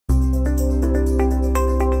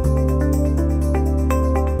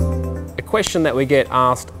question that we get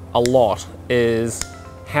asked a lot is,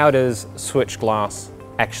 how does Switchglass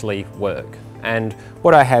actually work? And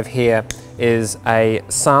what I have here is a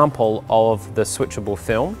sample of the switchable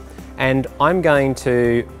film, and I'm going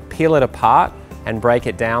to peel it apart and break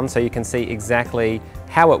it down so you can see exactly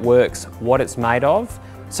how it works, what it's made of.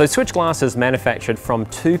 So Switchglass is manufactured from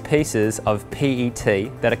two pieces of PET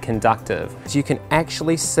that are conductive. So you can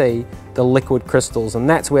actually see the liquid crystals, and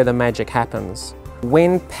that's where the magic happens.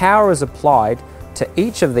 When power is applied to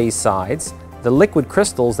each of these sides, the liquid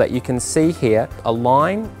crystals that you can see here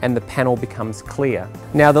align and the panel becomes clear.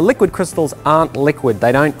 Now the liquid crystals aren't liquid,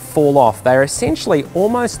 they don't fall off. They're essentially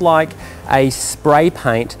almost like a spray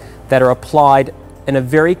paint that are applied in a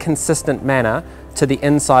very consistent manner to the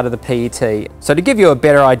inside of the PET. So to give you a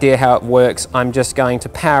better idea how it works, I'm just going to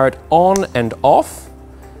power it on and off,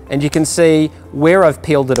 and you can see where I've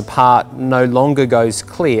peeled it apart no longer goes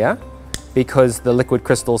clear because the liquid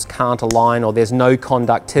crystals can't align, or there's no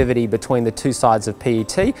conductivity between the two sides of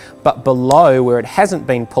PET. But below, where it hasn't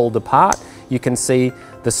been pulled apart, you can see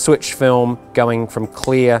the switch film going from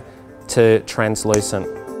clear to translucent.